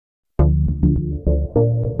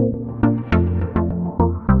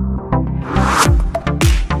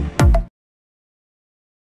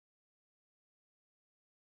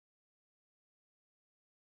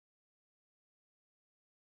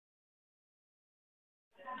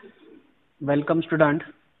Welcome student.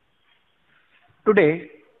 Today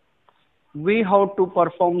we have to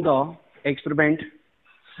perform the experiment,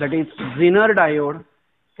 that is Zener Diode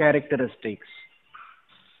characteristics.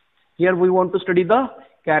 Here we want to study the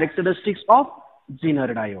characteristics of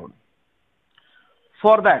Zener Diode.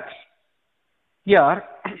 For that, here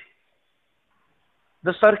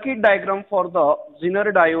the circuit diagram for the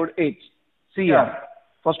Zener Diode is, see here,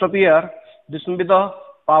 first of here, this will be the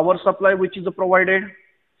power supply which is provided.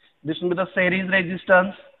 This will be the series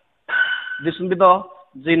resistance. This will be the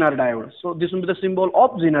Zener diode. So this will be the symbol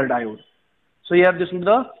of Zener diode. So here this will be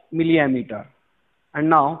the milliammeter. And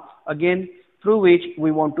now again through which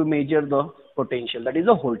we want to measure the potential, that is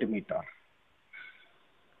a voltmeter.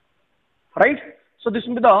 Right? So this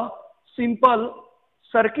will be the simple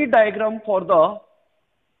circuit diagram for the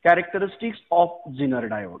characteristics of Zener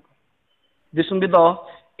diode. This will be the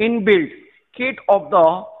inbuilt kit of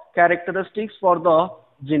the characteristics for the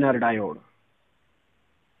Zener diode.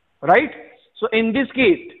 Right? So in this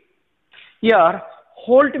kit, here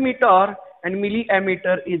voltmeter and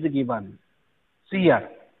milliammeter is given. See here.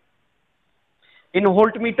 In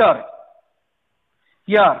voltmeter,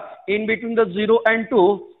 here in between the 0 and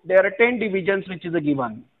 2, there are 10 divisions which is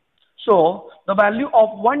given. So the value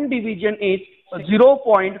of one division is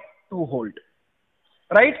 0.2 volt.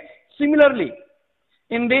 Right? Similarly,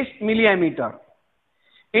 in this milliammeter,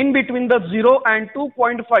 in between the 0 and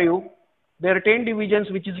 2.5, there are 10 divisions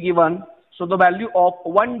which is given. So the value of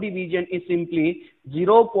one division is simply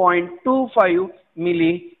 0.25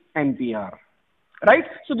 milliampere. Right?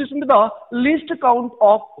 So this will be the least count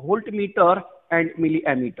of voltmeter and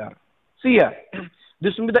milliammeter. See here,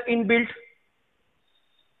 this will be the inbuilt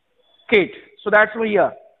kit. So that's why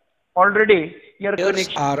here already your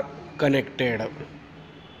connections are connected.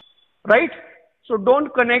 Right? So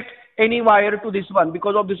don't connect any wire to this one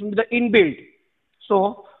because of this will be the inbuilt.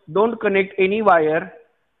 So don't connect any wire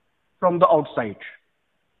from the outside.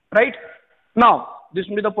 Right? Now this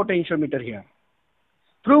will be the potentiometer here,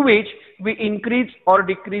 through which we increase or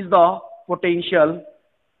decrease the potential,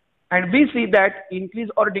 and we see that increase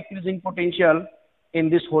or decrease in potential in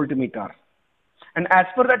this voltmeter. And as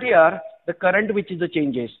per that here, the current which is the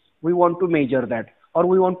changes, we want to measure that, or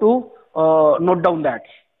we want to note down that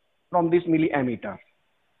from this milliammeter.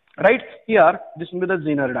 Right? Here this will be the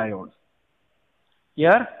Zener diode.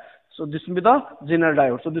 Here, so this will be the Zener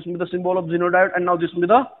diode. So this will be the symbol of Zener diode, and now this will be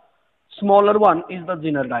the smaller one is the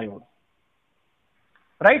Zener diode.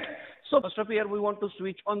 Right? So first of here we want to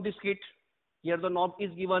switch on this kit. Here the knob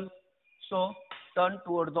is given. So turn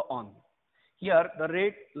toward the on. Here the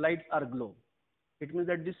red lights are glow. It means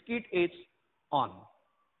that this kit is on.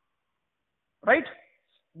 Right?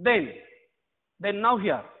 Then now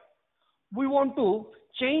here we want to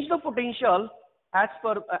change the potential as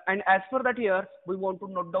per that here we want to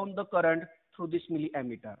note down the current through this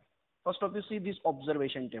milliammeter. First of you see this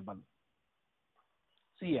observation table.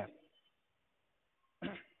 See here.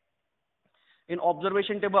 In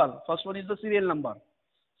observation table, first one is the serial number.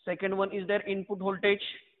 Second one is their input voltage,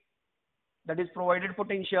 that is provided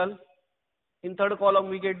potential. In third column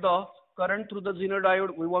we get the current through the Zener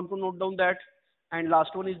diode. We want to note down that. And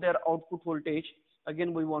last one is their output voltage.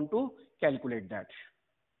 Again we want to calculate that.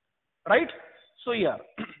 Right? So here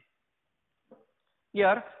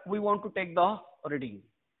we want to take the reading.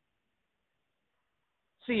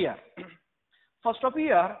 See here. First of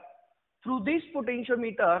here, through this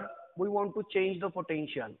potentiometer we want to change the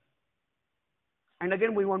potential, and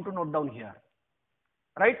again we want to note down here.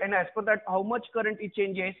 Right? And as per that, how much current it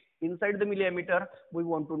changes inside the milliammeter, we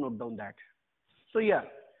want to note down that. So here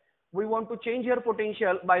we want to change your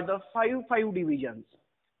potential by the 5 divisions.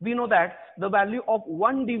 We know that the value of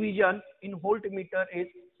one division in voltmeter is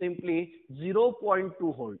simply 0.2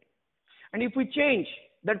 volt. And if we change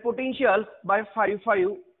that potential by 5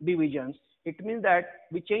 divisions, it means that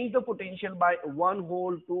we change the potential by 1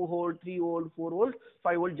 volt, 2 volt, 3 volt, 4 volt,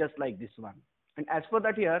 5 volt, just like this one. And as per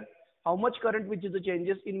that here, how much current which is the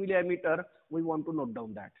changes in milliammeter, we want to note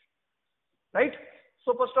down that. Right?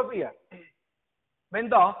 So first of here, when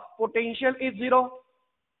the potential is 0,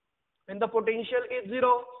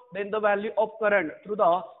 then the value of current through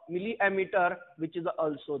the milliammeter which is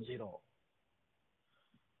also 0.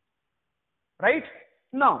 Right?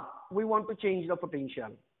 Now we want to change the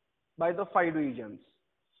potential by the 5 divisions.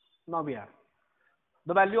 Now here,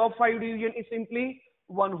 the value of 5 division is simply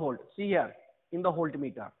 1 volt. See here in the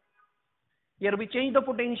voltmeter. Here we change the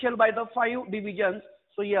potential by the 5 divisions.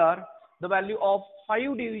 So here the value of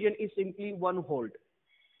 5 division is simply 1 volt.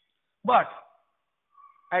 But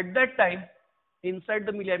at that time, inside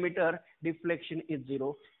the milliammeter, deflection is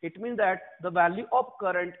 0. It means that the value of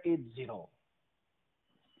current is 0.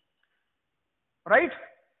 right?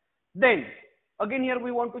 Then again here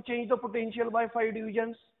we want to change the potential by 5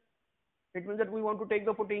 divisions. It means that we want to take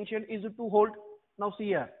the potential is 2 volt. Now see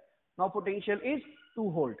here, now potential is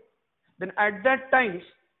 2 volt. Then at that times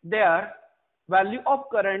their value of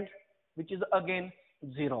current, which is again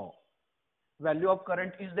 0. Value of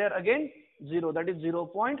current is there again 0, that is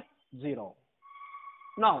 0.0.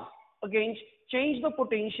 Now again change the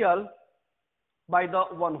potential by the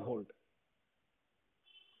 1 volt.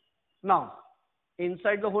 Now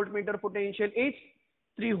inside the voltmeter potential is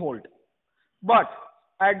 3 volt, but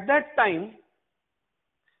at that time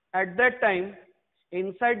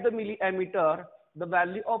inside the milliammeter the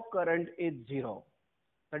value of current is 0,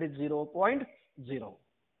 that is 0.0.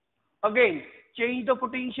 Again change the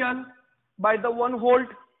potential by the 1 volt.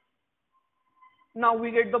 Now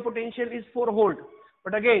we get the potential is 4 volt,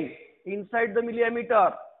 but again inside the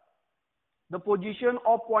milliammeter the position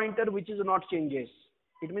of pointer which is not changes,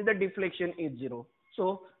 it means the deflection is 0,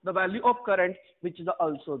 so the value of current which is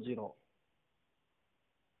also 0,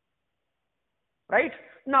 right?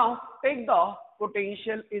 Now take the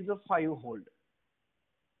potential is a 5 volt.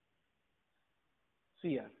 See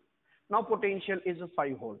here, now potential is a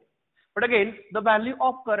 5 volt, but again the value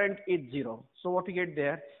of current is 0, so what we get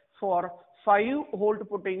there, for 5 volt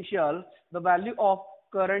potential the value of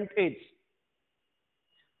current is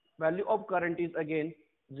again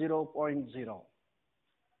 0.0.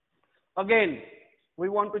 Again we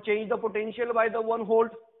want to change the potential by the 1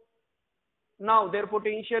 volt. Now their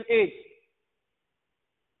potential is,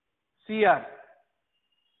 see here,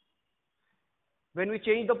 when we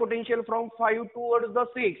change the potential from 5 towards the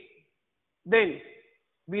 6, then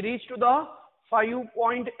we reach to the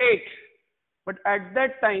 5.8, but at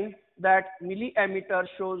that time that milliammeter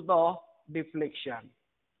shows the deflection.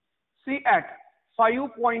 See at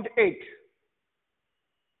 5.8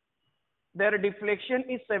 their deflection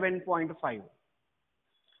is 7.5,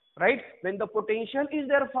 right? When the potential is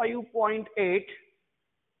there 5.8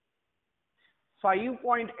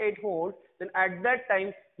 volt, then at that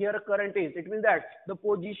time here current is, it means that the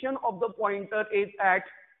position of the pointer is at,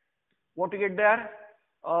 what we get there,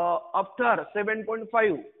 after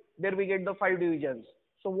 7.5, there we get the 5 divisions,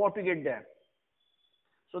 so what we get there,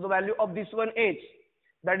 so the value of this one is,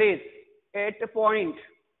 that is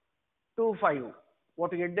 8.25.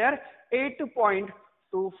 What we get there,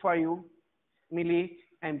 8.25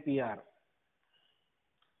 milliampere.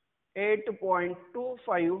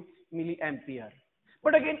 8.25 milliampere.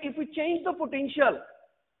 But again, if we change the potential,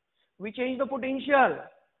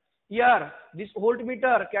 here this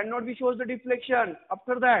voltmeter cannot be shows the deflection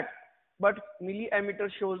after that, but milliammeter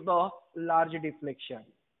shows the large deflection.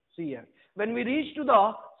 See here, when we reach to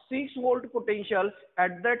the 6 volt potential,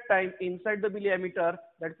 at that time inside the milliammeter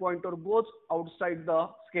that pointer goes outside the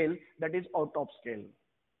scale, that is out of scale,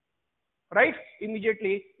 right?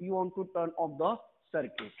 Immediately you want to turn off the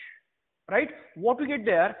circuit, right? What we get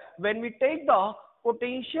there, when we take the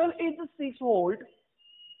potential is 6 volt,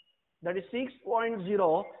 that is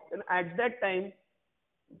 6.0, then at that time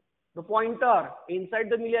the pointer inside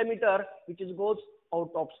the milliammeter which is goes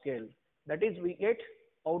out of scale, that is we get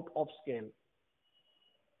out of scale,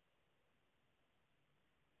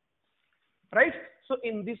 right? So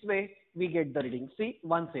in this way we get the reading. See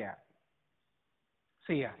once here,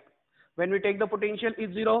 see here, when we take the potential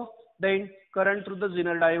is 0, then current through the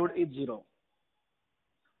Zener diode is 0.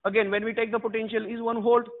 Again when we take the potential is 1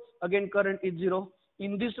 volt, again current is 0.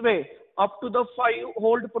 In this way up to the 5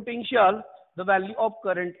 volt potential the value of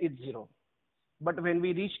current is 0, but when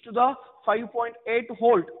we reach to the 5.8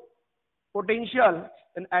 volt potential,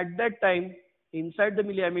 then at that time inside the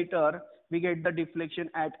milliammeter we get the deflection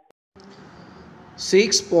at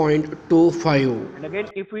 6.25. and again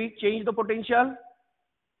if we change the potential,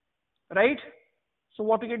 right, so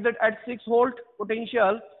what we get that at 6 volt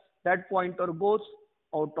potential that pointer goes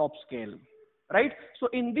out of scale, right? So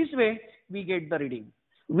in this way we get the reading,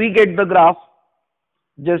 we get the graph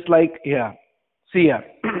just like here. See here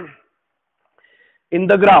in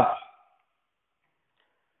the graph,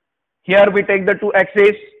 here we take the 2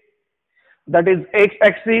 axes, that is x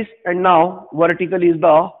axis, and now vertical is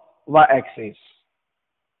the y axis.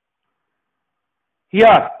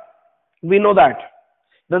 Here we know that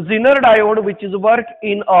the Zener diode which is worked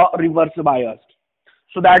in a reverse biased,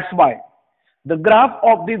 so that's why the graph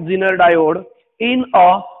of the Zener diode in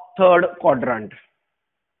a third quadrant,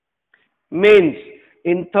 means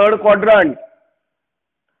in third quadrant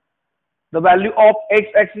the value of x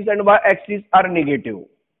axis and y axis are negative.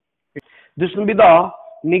 This will be the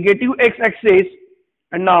negative x axis,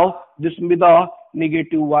 and now this will be the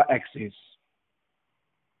negative y axis.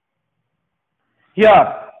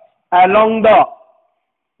 Here along the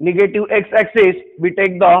negative x-axis, we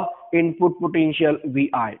take the input potential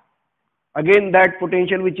Vi. Again, that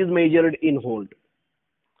potential which is measured in volt.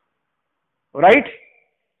 Right?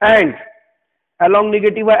 And along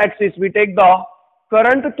negative y-axis, we take the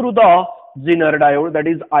current through the Zener diode, that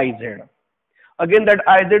is Iz. Again, that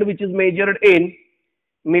Iz which is measured in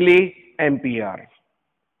milliampere.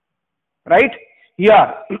 Right?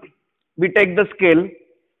 Here, we take the scale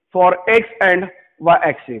for x and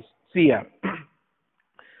y-axis. See here.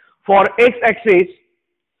 For x-axis,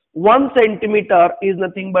 1 centimeter is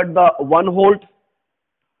nothing but the 1 volt,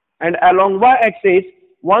 and along y-axis,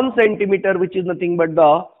 1 centimeter which is nothing but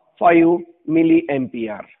the 5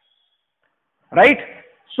 milliampere. Right?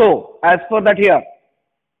 So, as for that here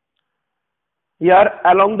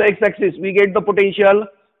along the x-axis, we get the potential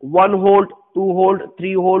 1 volt, 2 volt,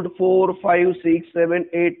 3 volt, 4, 5, 6, 7,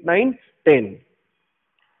 8, 9, 10.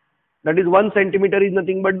 That is 1 centimeter is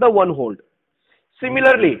nothing but the 1 volt.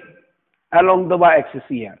 Similarly, along the y-axis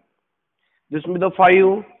here, this will be the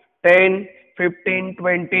 5, 10, 15,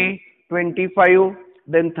 20, 25,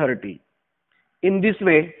 then 30. In this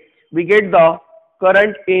way, we get the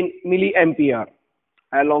current in milliampere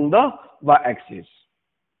along the y-axis.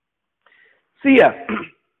 See here,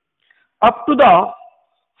 up to the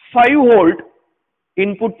 5 volt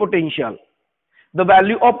input potential, the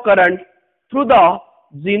value of current through the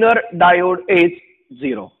Zener diode is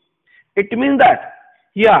 0. It means that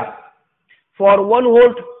here, for 1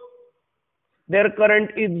 volt, their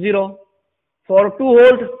current is 0. For 2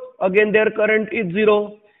 volt, again their current is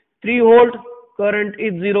 0. 3 volt, current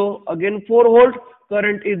is 0. Again 4 volt,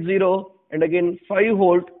 current is 0. And again 5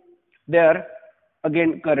 volt, their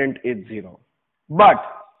again current is 0. But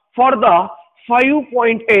for the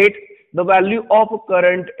 5.8, the value of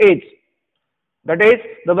current is, that is,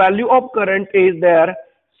 the value of current is there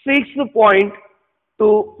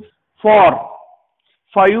 6.2. For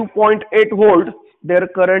 5.8 volt, their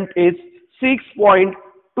current is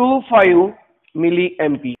 6.25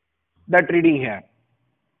 milliampere. That reading here.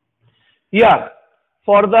 Here,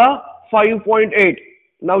 for the 5.8,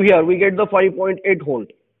 now here we get the 5.8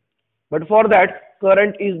 volt. But for that,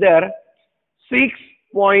 current is there 6.25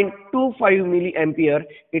 milliampere.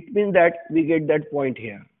 It means that we get that point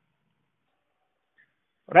here.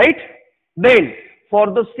 Right? Then, for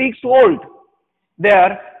the 6 volt,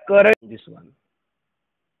 their current is this one.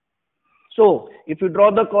 So, if you draw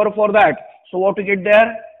the curve for that, so what we get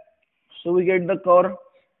there? So, we get the curve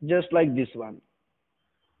just like this one.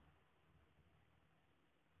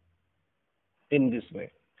 In this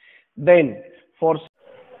way. Then, for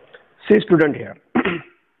see student here.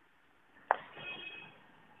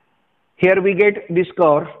 Here we get this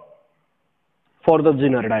curve for the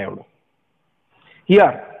Zener diode.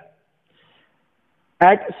 Here,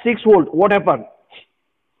 at 6 volt, what happened?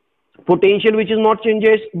 Potential which is not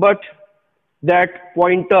changes, but that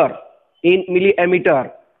pointer in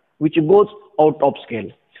milliammeter which goes out of scale.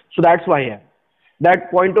 So that's why here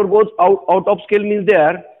that pointer goes out of scale means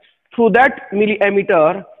there through that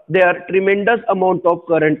milliammeter there tremendous amount of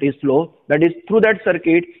current is flow. That is, through that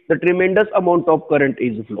circuit the tremendous amount of current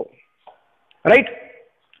is flow. Right?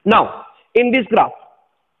 Now in this graph,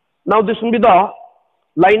 now this will be the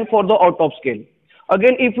line for the out of scale.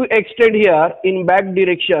 Again, if we extend here in back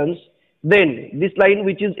directions, then this line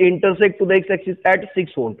which is intersect to the x-axis at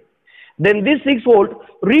 6 volt. Then this 6 volt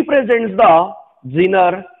represents the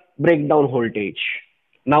Zener breakdown voltage.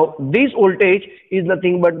 Now this voltage is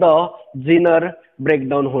nothing but the Zener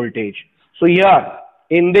breakdown voltage. So here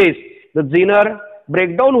in this, the Zener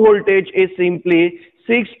breakdown voltage is simply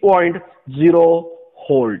 6.0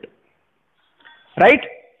 volt. Right?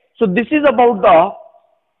 So this is about the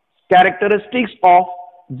characteristics of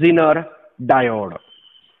Zener diode.